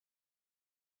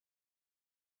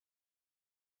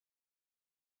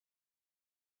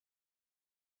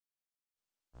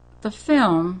The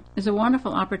film is a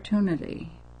wonderful opportunity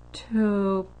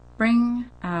to bring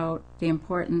out the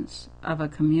importance of a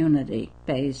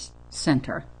community-based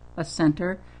center, a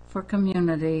center for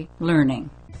community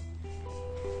learning.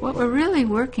 What we're really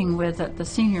working with at the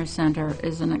Senior Center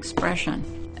is an expression,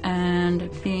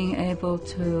 and being able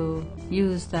to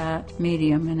use that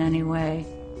medium in any way.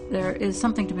 There is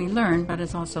something to be learned, but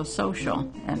it's also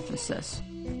social emphasis.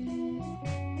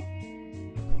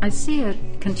 I see it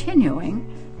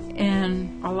continuing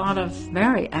in a lot of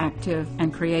very active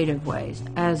and creative ways,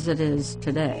 as it is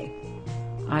today.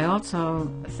 I also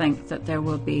think that there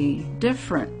will be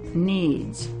different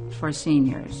needs for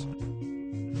seniors.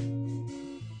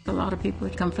 A lot of people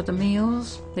would come for the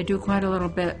meals. They do quite a little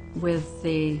bit with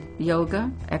the yoga,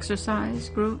 exercise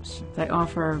groups. They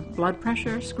offer blood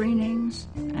pressure screenings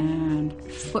and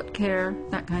foot care,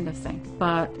 that kind of thing.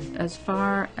 But as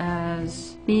far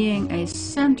as being a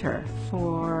center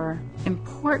for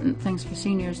important things for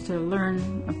seniors to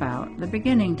learn about, they're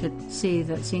beginning to see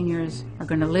that seniors are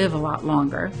going to live a lot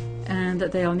longer and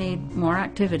that they'll need more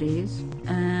activities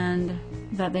and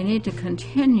that they need to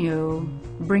continue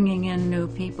bringing in new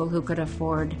people who could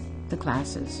afford the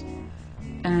classes.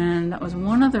 And that was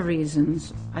one of the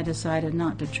reasons I decided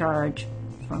not to charge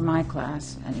for my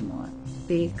class anymore,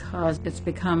 because it's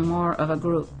become more of a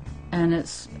group and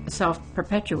it's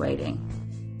self-perpetuating.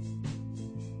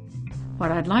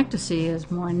 What I'd like to see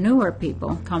is more newer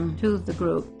people come to the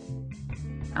group.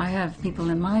 I have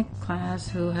people in my class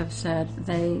who have said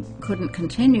they couldn't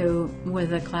continue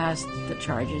with a class that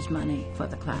charges money for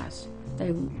the class.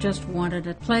 They just wanted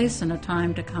a place and a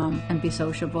time to come and be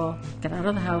sociable, get out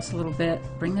of the house a little bit,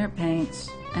 bring their paints,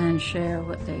 and share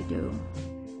what they do.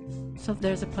 So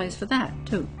there's a place for that,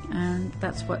 too. And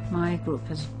that's what my group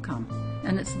has come.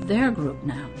 And it's their group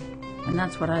now. And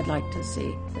that's what I'd like to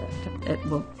see, that it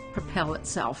will propel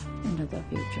itself into the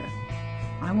future.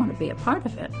 I want to be a part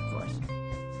of it, of course.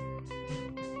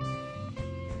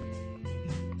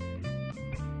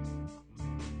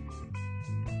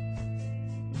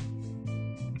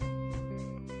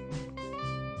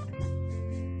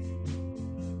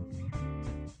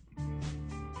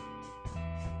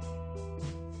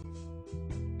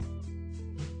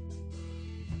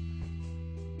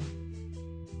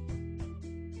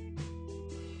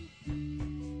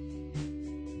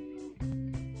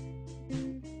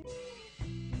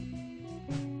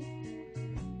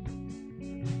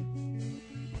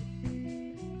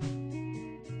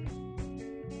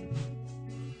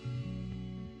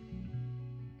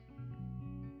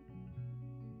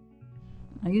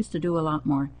 I used to do a lot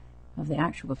more of the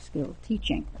actual skill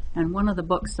teaching, and one of the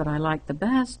books that I liked the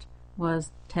best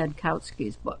was Ted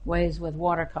Kautsky's book, Ways with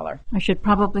Watercolor. I should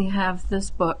probably have this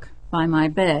book by my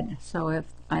bed, so if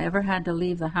I ever had to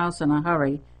leave the house in a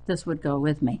hurry, this would go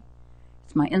with me.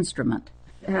 It's my instrument.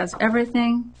 It has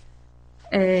everything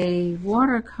a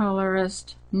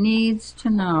watercolorist needs to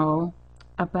know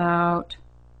about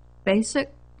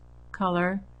basic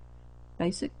color,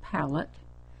 basic palette,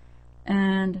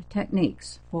 and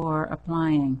techniques for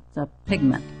applying the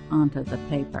pigment onto the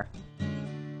paper.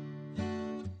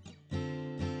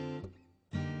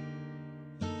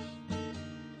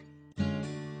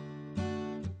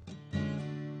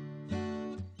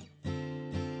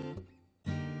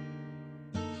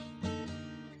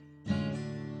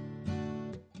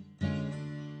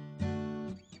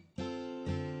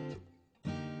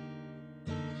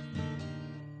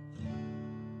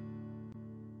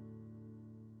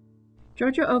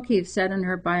 Georgia O'Keeffe said in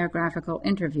her biographical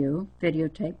interview,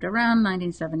 videotaped around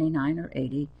 1979 or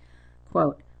 80,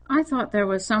 quote, "I thought there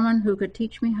was someone who could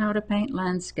teach me how to paint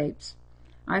landscapes.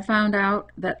 I found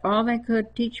out that all they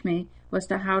could teach me was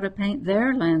how to paint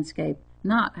their landscape,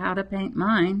 not how to paint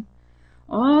mine.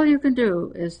 All you can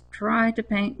do is try to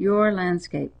paint your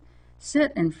landscape.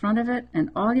 Sit in front of it, and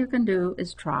all you can do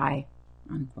is try,"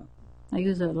 unquote. I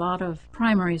use a lot of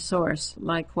primary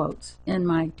source-like quotes in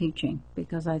my teaching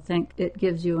because I think it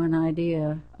gives you an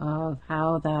idea of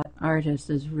how that artist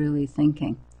is really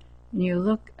thinking. When you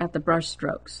look at the brush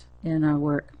strokes in a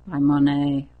work by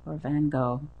Monet or Van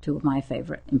Gogh, two of my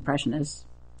favorite impressionists,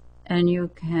 and you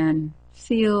can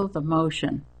feel the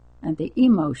motion and the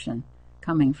emotion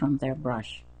coming from their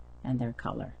brush and their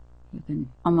color. You can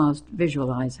almost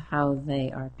visualize how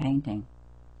they are painting.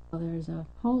 So there's a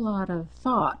whole lot of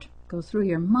thought go through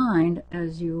your mind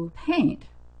as you paint.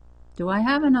 Do I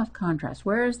have enough contrast?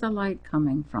 Where is the light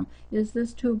coming from? Is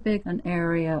this too big an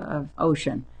area of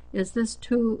ocean? Is this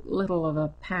too little of a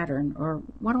pattern? Or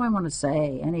what do I want to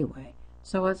say anyway?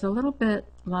 So it's a little bit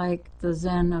like the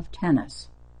Zen of tennis.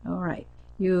 All right,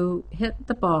 You hit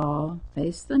the ball,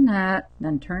 face the net,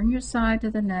 then turn your side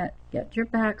to the net, get your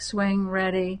backswing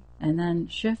ready, and then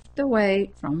shift the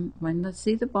weight from when you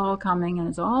see the ball coming, and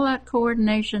it's all that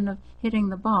coordination of hitting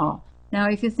the ball. Now,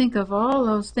 if you think of all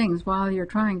those things while you're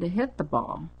trying to hit the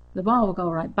ball will go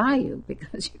right by you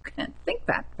because you can't think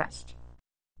that fast.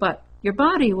 But your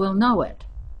body will know it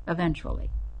eventually.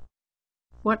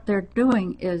 What they're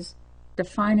doing is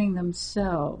defining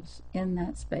themselves in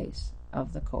that space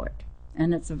of the court.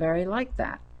 And it's very like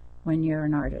that when you're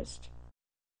an artist.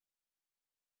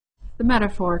 The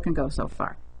metaphor can go so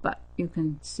far, but you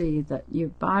can see that your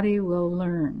body will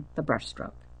learn the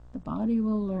brushstroke. The body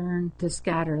will learn to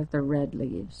scatter the red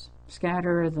leaves,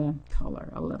 scatter the color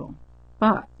a little.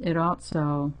 But it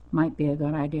also might be a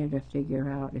good idea to figure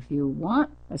out if you want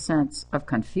a sense of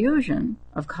confusion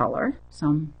of color.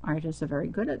 Some artists are very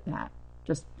good at that.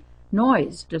 Just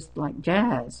noise, just like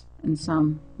jazz, and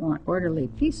some want orderly,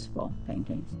 peaceful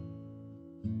paintings.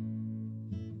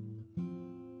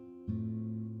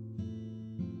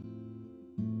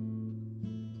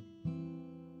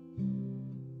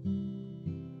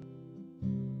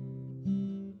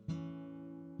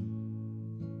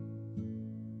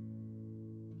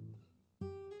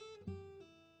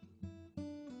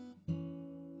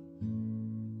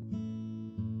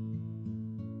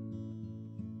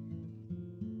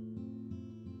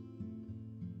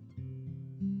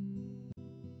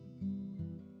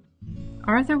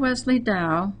 Arthur Wesley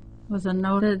Dow was a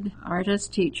noted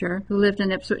artist teacher who lived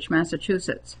in Ipswich,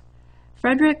 Massachusetts.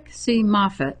 Frederick C.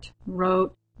 Moffat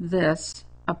wrote this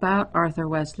about Arthur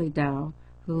Wesley Dow,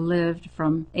 who lived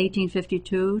from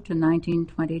 1852 to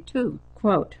 1922.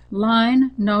 Quote,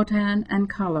 "Line, notan, and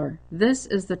color, this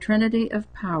is the trinity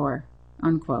of power,"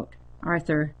 unquote.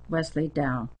 Arthur Wesley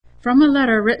Dow. From a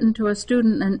letter written to a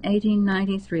student in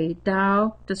 1893,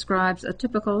 Dow describes a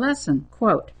typical lesson.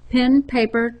 Quote, "Pin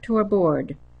paper to a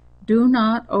board. Do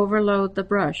not overload the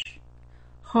brush.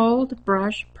 Hold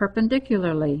brush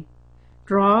perpendicularly.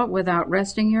 Draw without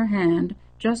resting your hand,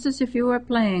 just as if you were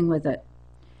playing with it.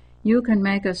 You can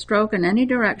make a stroke in any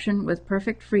direction with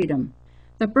perfect freedom.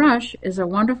 The brush is a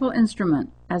wonderful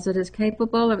instrument, as it is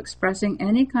capable of expressing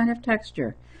any kind of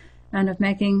texture and of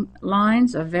making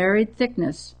lines of varied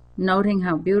thickness, noting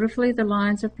how beautifully the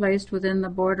lines are placed within the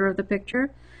border of the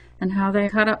picture and how they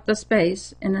cut up the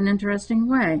space in an interesting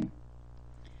way.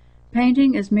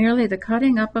 Painting is merely the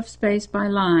cutting up of space by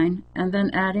line and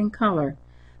then adding color,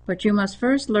 but you must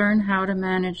first learn how to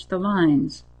manage the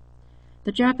lines.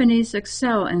 The Japanese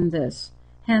excel in this,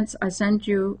 hence I send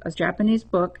you a Japanese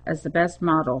book as the best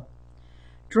model.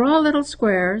 Draw little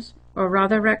squares, or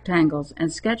rather rectangles,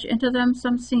 and sketch into them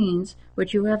some scenes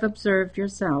which you have observed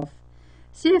yourself.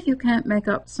 See if you can't make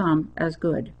up some as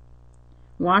good.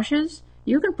 Washes,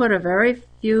 you can put a very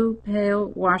few pale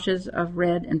washes of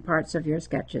red in parts of your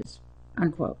sketches,"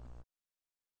 unquote.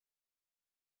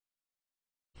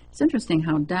 It's interesting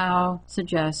how Dow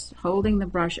suggests holding the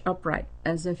brush upright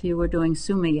as if you were doing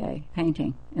sumi-e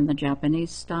painting in the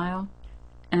Japanese style.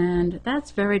 And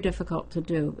that's very difficult to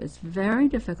do. It's very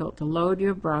difficult to load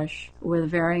your brush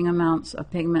with varying amounts of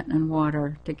pigment and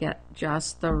water to get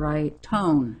just the right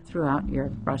tone throughout your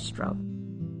brush stroke.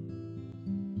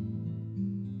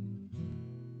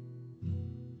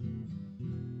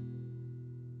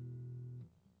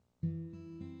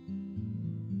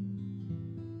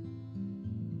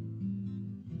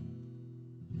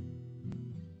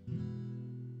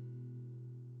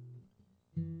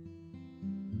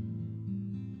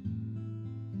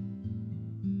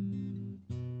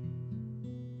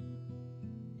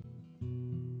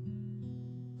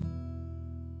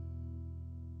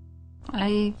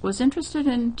 I was interested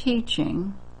in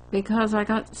teaching because I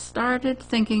got started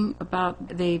thinking about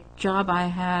the job I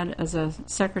had as a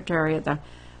secretary at the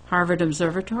Harvard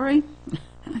Observatory.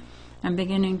 I'm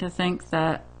beginning to think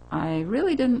that I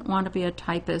really didn't want to be a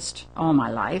typist all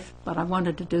my life, but I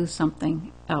wanted to do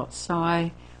something else. So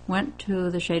I went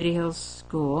to the Shady Hills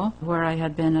School, where I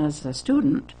had been as a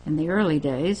student in the early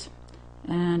days,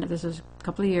 and this was a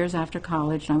couple of years after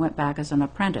college, and I went back as an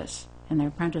apprentice in their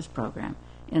apprentice program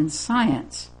in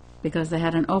science, because they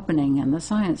had an opening in the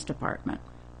science department.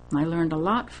 I learned a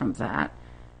lot from that,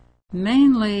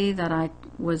 mainly that I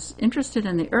was interested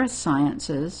in the earth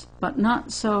sciences, but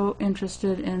not so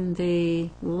interested in the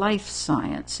life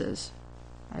sciences.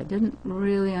 I didn't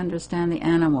really understand the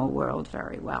animal world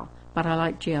very well, but I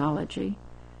liked geology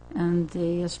and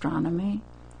the astronomy.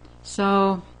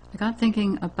 So I got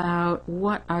thinking about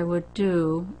what I would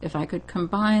do if I could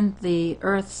combine the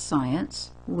earth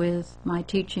science with my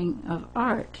teaching of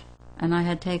art. And I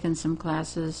had taken some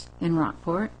classes in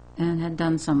Rockport and had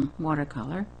done some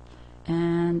watercolor.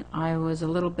 and I was a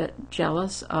little bit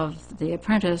jealous of the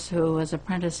apprentice who was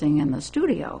apprenticing in the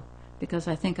studio, because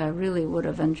I think I really would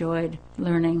have enjoyed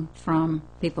learning from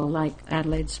people like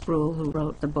Adelaide Sproul, who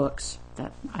wrote the books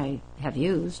that I have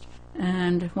used.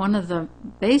 And one of the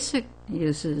basic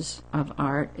uses of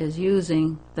art is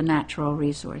using the natural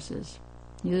resources,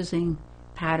 using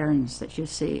patterns that you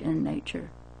see in nature,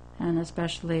 and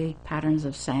especially patterns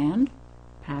of sand,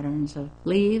 patterns of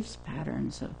leaves,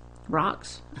 patterns of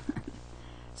rocks.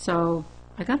 So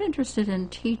I got interested in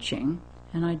teaching,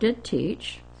 and I did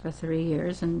teach for 3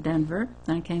 years in Denver.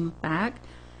 Then I came back,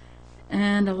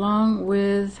 and along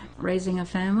with raising a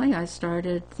family, I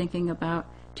started thinking about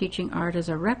teaching art as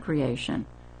a recreation.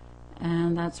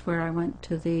 And that's where I went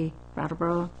to the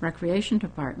Brattleboro Recreation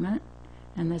Department,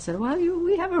 and they said, well,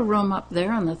 we have a room up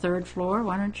there on the 3rd floor.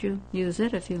 Why don't you use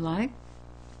it if you like?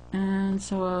 And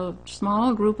so a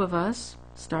small group of us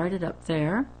started up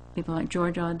there, people like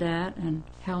George Audet and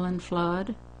Helen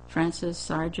Flood, Francis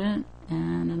Sargent,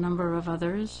 and a number of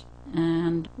others,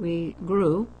 and we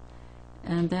grew.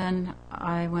 And then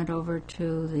I went over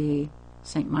to the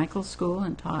St. Michael's School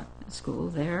and taught school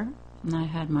there, and I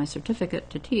had my certificate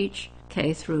to teach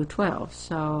K through 12,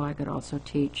 so I could also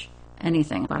teach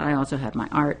anything. But I also had my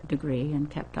art degree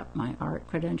and kept up my art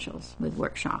credentials with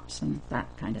workshops and that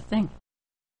kind of thing.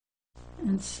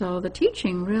 And so the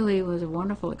teaching really was a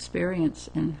wonderful experience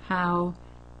in how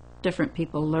different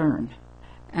people learn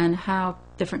and how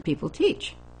different people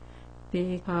teach,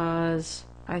 because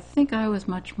I think I was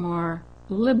much more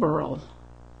liberal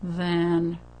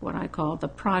than what I call the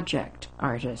project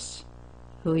artists,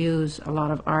 who use a lot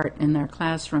of art in their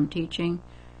classroom teaching.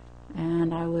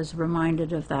 And I was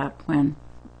reminded of that when,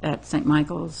 at St.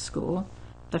 Michael's School,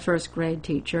 the 1st grade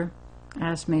teacher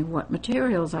asked me what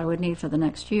materials I would need for the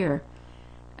next year.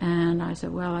 And I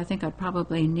said, well, I think I'd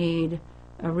probably need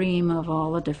a ream of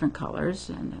all the different colors.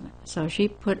 And so she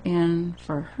put in,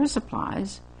 for her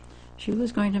supplies, she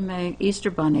was going to make Easter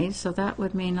bunnies, so that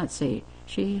would mean, let's see,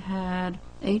 she had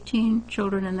 18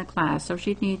 children in the class, so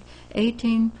she'd need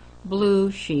 18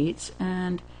 blue sheets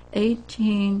and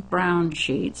 18 brown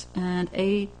sheets and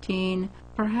 18,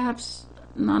 perhaps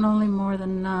not only more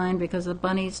than 9, because the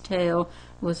bunny's tail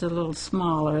was a little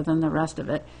smaller than the rest of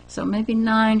it, so maybe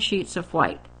 9 sheets of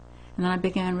white. And then I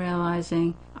began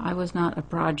realizing I was not a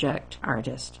project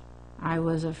artist. I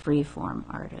was a free-form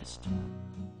artist.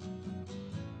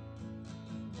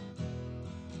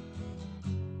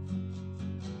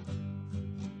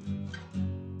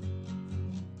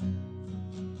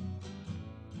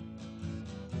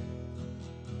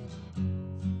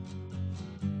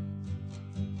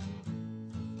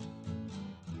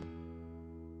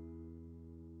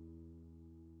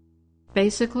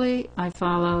 Basically, I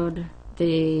followed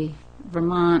the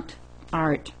Vermont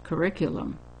art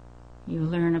curriculum. You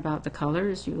learn about the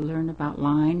colors, you learn about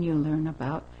line, you learn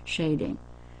about shading.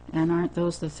 And aren't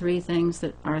those the 3 things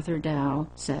that Arthur Dow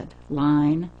said?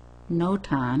 Line,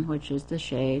 notan, which is the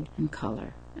shade, and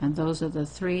color. And those are the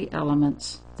 3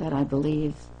 elements that I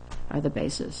believe are the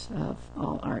basis of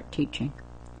all art teaching.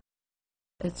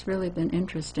 It's really been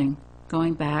interesting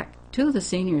going back to the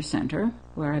Senior Center,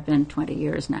 where I've been 20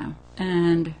 years now,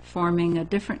 and forming a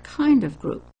different kind of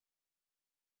group.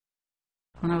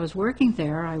 When I was working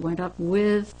there, I went up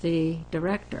with the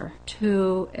director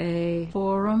to a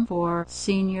forum for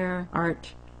senior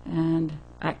art and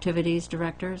activities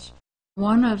directors.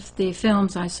 One of the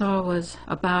films I saw was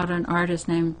about an artist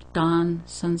named Don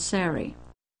Sunseri.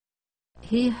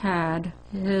 He had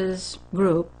his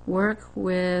group work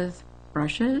with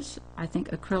brushes, I think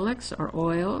acrylics or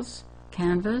oils,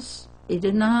 canvas. He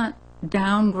did not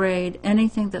downgrade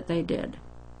anything that they did.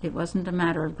 It wasn't a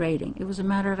matter of grading. It was a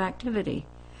matter of activity.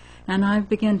 And I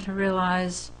began to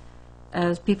realize,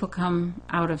 as people come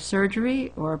out of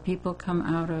surgery or people come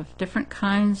out of different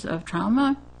kinds of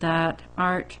trauma, that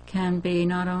art can be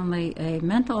not only a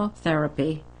mental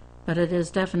therapy, but it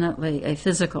is definitely a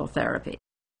physical therapy.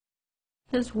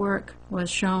 His work was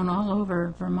shown all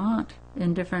over Vermont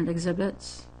in different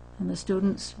exhibits, and the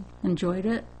students enjoyed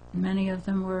it. Many of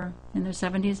them were in their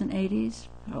 70s and 80s,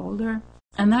 older.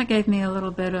 And that gave me a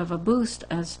little bit of a boost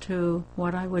as to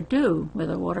what I would do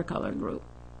with a watercolor group.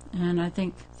 And I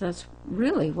think that's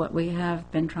really what we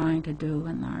have been trying to do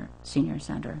in our senior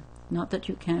center. Not that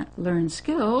you can't learn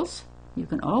skills, you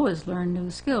can always learn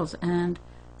new skills. And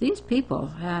these people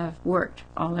have worked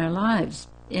all their lives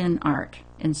in art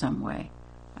in some way.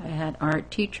 I had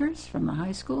art teachers from the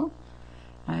high school.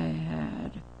 I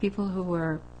had people who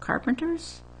were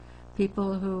carpenters,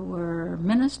 people who were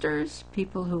ministers,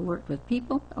 people who worked with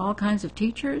people, all kinds of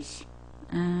teachers.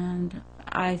 And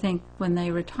I think when they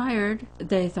retired,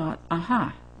 they thought,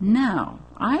 aha, Now,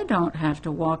 I don't have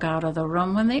to walk out of the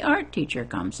room when the art teacher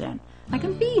comes in. I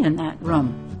can be in that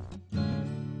room.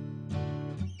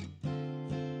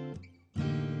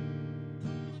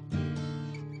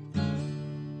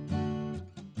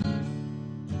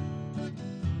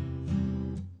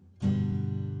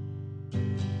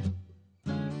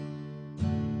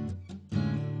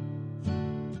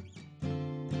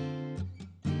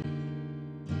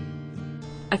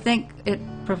 I think it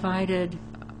provided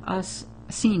us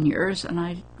seniors, and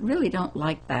I really don't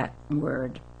like that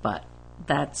word, but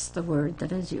that's the word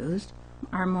that is used,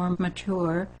 are more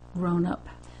mature, grown-up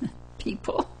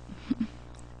people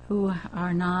who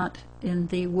are not in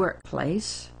the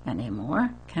workplace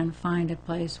anymore, can find a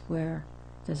place where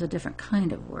there's a different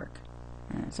kind of work.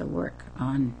 And it's a work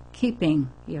on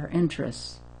keeping your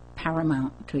interests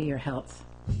paramount to your health.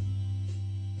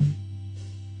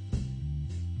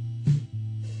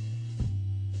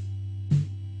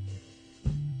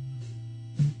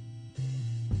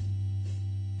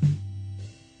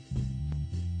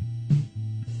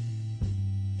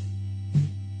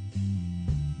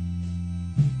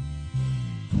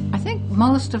 I think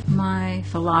most of my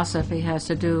philosophy has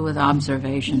to do with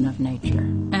observation of nature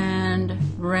and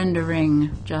rendering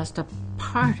just a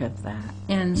part of that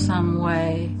in some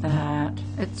way that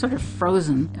it's sort of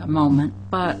frozen a moment,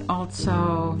 but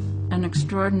also an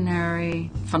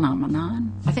extraordinary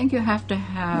phenomenon. I think you have to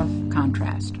have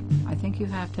contrast. I think you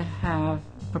have to have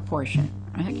proportion.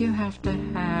 I think you have to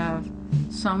have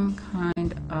some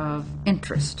kind of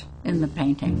interest in the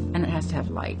painting, and it has to have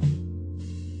light.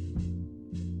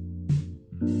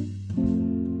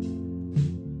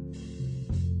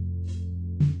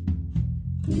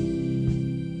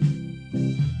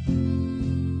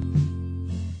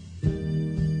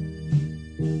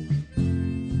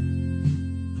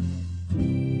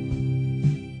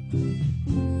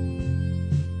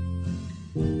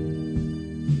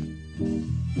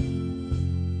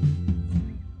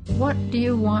 What do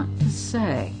you want to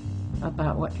say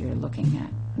about what you're looking at?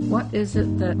 What is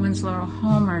it that Winslow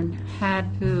Homer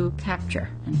had to capture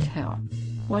and tell?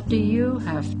 What do you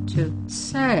have to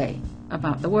say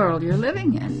about the world you're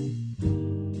living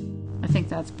in? I think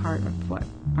that's part of what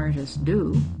artists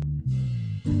do.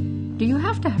 Do you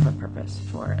have to have a purpose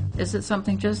for it? Is it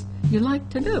something just you like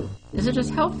to do? Is it just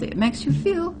healthy? It makes you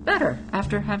feel better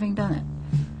after having done it.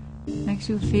 It makes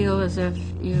you feel as if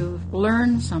you've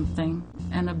learned something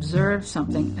and observed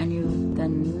something and you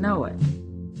then know it.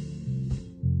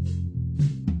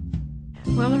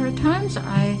 Well, there are times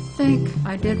I think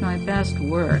I did my best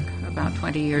work about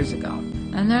 20 years ago.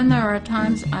 And then there are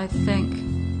times I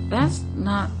think that's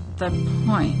not the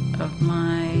point of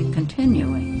my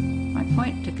continuing. My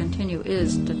point to continue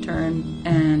is to turn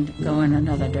and go in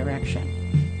another direction.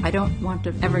 I don't want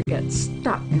to ever get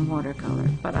stuck in watercolor,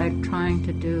 but I'm trying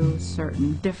to do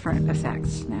certain different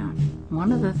effects now.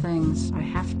 One of the things I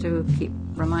have to keep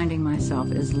reminding myself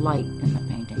is light in the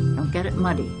painting. Don't get it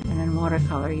muddy. And in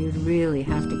watercolor, you really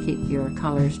have to keep your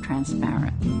colors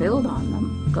transparent. Build on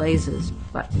them, glazes,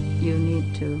 but you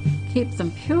need to keep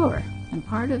them pure. And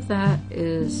part of that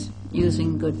is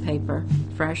using good paper,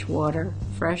 fresh water,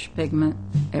 fresh pigment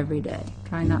every day.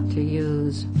 Try not to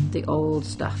use the old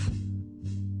stuff.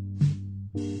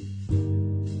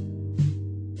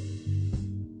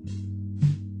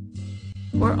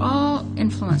 We're all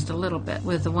influenced a little bit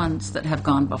with the ones that have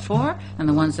gone before and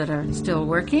the ones that are still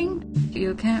working.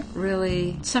 You can't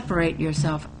really separate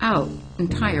yourself out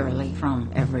entirely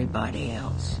from everybody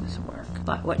else's work.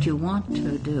 But what you want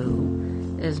to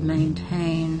do is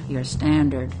maintain your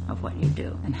standard of what you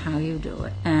do and how you do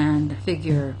it and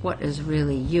figure what is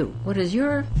really you. What is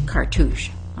your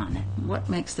cartouche on it? What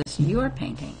makes this your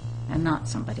painting and not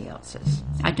somebody else's?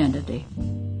 Identity.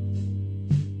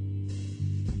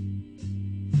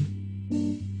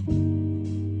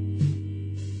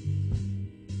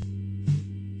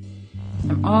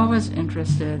 I'm always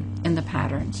interested in the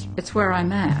patterns. It's where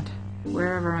I'm at.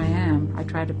 Wherever I am, I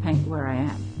try to paint where I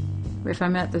am. If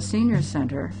I'm at the Senior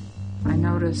Center, I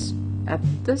notice at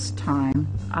this time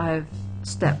I've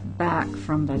stepped back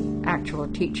from the actual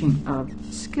teaching of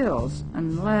skills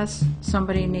unless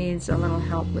somebody needs a little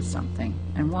help with something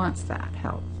and wants that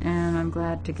help, and I'm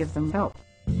glad to give them help.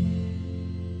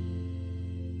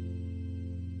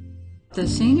 The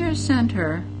Senior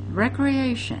Center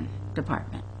Recreation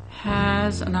Department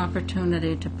has an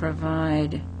opportunity to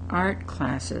provide art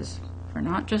classes for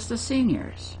not just the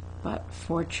seniors, but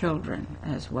for children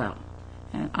as well.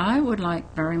 And I would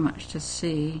like very much to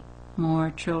see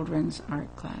more children's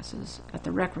art classes at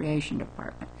the Recreation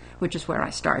Department, which is where I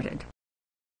started.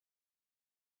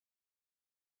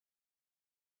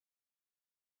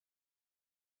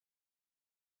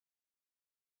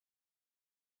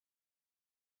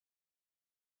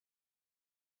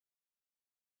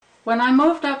 When I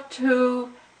moved up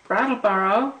to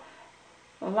Brattleboro,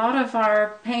 a lot of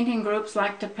our painting groups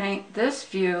like to paint this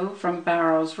view from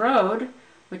Barrows Road,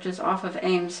 which is off of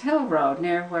Ames Hill Road,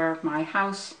 near where my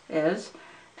house is.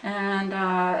 And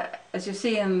as you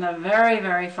see in the very,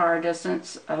 very far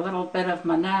distance, a little bit of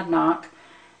Monadnock.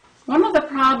 One of the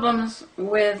problems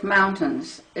with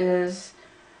mountains is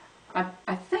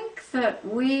I think that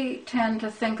we tend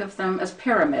to think of them as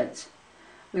pyramids.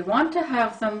 We want to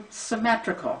have them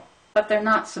symmetrical, but they're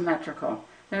not symmetrical.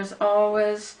 There's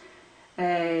always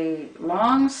a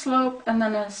long slope and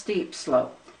then a steep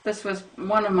slope. This was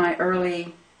one of my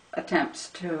early attempts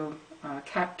to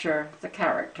capture the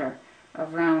character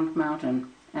of Round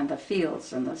Mountain and the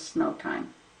fields in the snow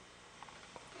time.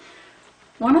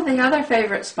 One of the other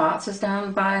favorite spots is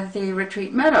down by the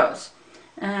Retreat Meadows,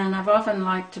 and I've often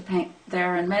liked to paint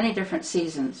there in many different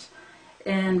seasons.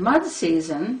 In mud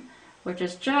season, which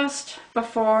is just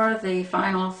before the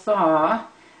final thaw,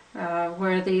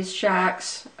 where these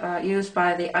shacks used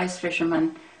by the ice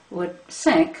fishermen would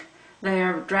sink, they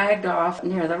are dragged off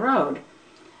near the road.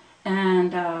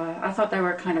 And I thought they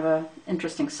were kind of an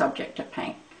interesting subject to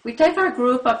paint. We take our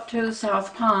group up to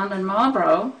South Pond in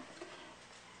Marlborough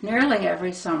nearly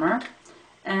every summer,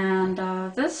 and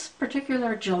this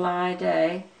particular July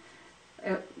day,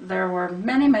 there were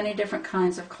many, many different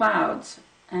kinds of clouds,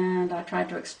 and I tried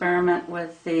to experiment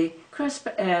with the crisp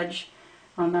edge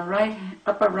on the right,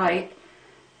 upper right.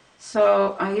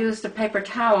 So I used a paper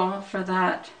towel for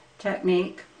that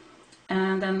technique,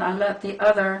 and then I let the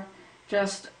other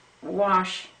just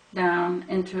wash down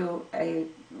into a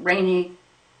rainy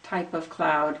type of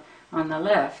cloud on the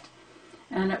left.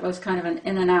 And it was kind of an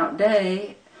in and out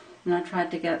day, and I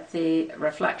tried to get the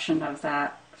reflection of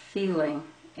that feeling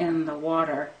in the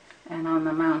water and on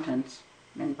the mountains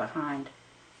in behind.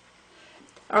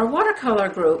 Our watercolor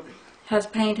group has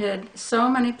painted so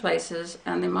many places,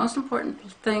 and the most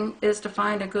important thing is to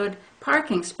find a good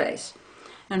parking space.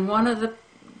 And one of the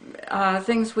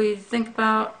things we think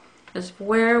about is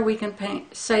where we can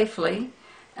paint safely,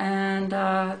 and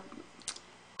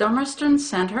Dummerston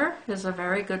Center is a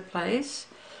very good place,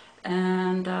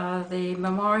 and the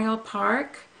Memorial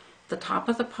Park, the top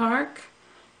of the park,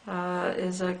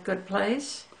 is a good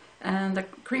place, and the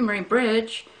Creamery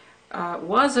Bridge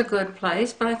was a good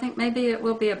place, but I think maybe it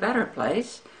will be a better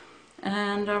place.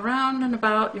 And around and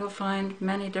about you'll find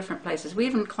many different places. We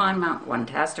even climbed Mount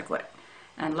Wontasticquit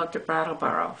and looked at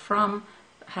Brattleboro from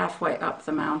halfway up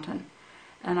the mountain.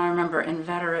 And I remember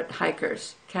inveterate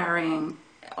hikers carrying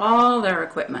all their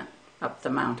equipment up the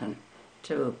mountain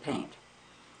to paint.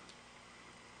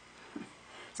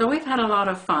 So we've had a lot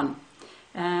of fun,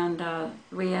 and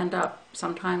we end up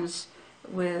sometimes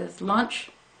with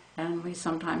lunch, and we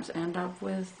sometimes end up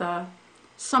with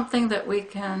something that we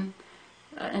can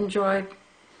enjoy,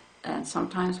 and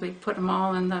sometimes we put them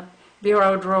all in the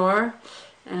bureau drawer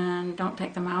and don't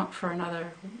take them out for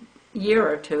another year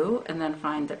or two, and then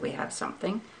find that we have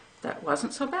something that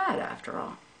wasn't so bad after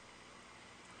all.